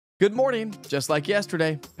Good morning. Just like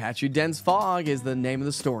yesterday, patchy dense fog is the name of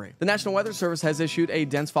the story. The National Weather Service has issued a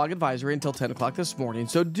dense fog advisory until 10 o'clock this morning,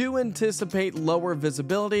 so do anticipate lower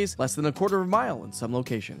visibilities, less than a quarter of a mile in some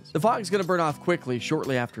locations. The fog is going to burn off quickly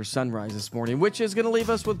shortly after sunrise this morning, which is going to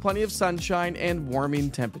leave us with plenty of sunshine and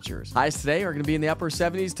warming temperatures. Highs today are going to be in the upper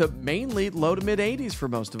 70s to mainly low to mid 80s for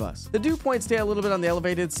most of us. The dew points stay a little bit on the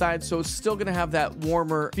elevated side, so it's still going to have that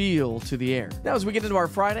warmer feel to the air. Now, as we get into our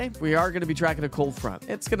Friday, we are going to be tracking a cold front.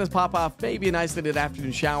 It's going to pop off maybe an isolated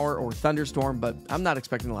afternoon shower or thunderstorm, but I'm not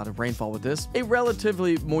expecting a lot of rainfall with this. A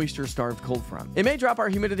relatively moisture-starved cold front. It may drop our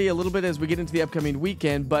humidity a little bit as we get into the upcoming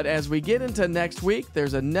weekend, but as we get into next week,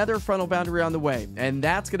 there's another frontal boundary on the way, and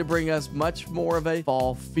that's going to bring us much more of a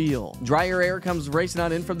fall feel. Drier air comes racing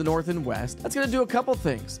on in from the north and west. That's going to do a couple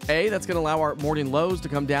things. A, that's going to allow our morning lows to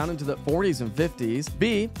come down into the 40s and 50s.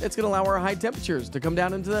 B, it's going to allow our high temperatures to come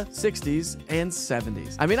down into the 60s and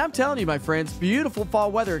 70s. I mean, I'm telling you, my friends, beautiful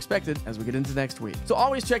fall weather expected as we get into next week. So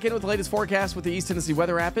always check in with the latest forecast with the East Tennessee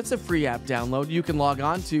Weather app. It's a free app download. You can log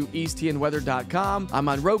on to easttnweather.com. I'm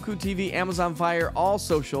on Roku TV, Amazon Fire, all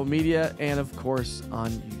social media, and of course on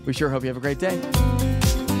YouTube. We sure hope you have a great day.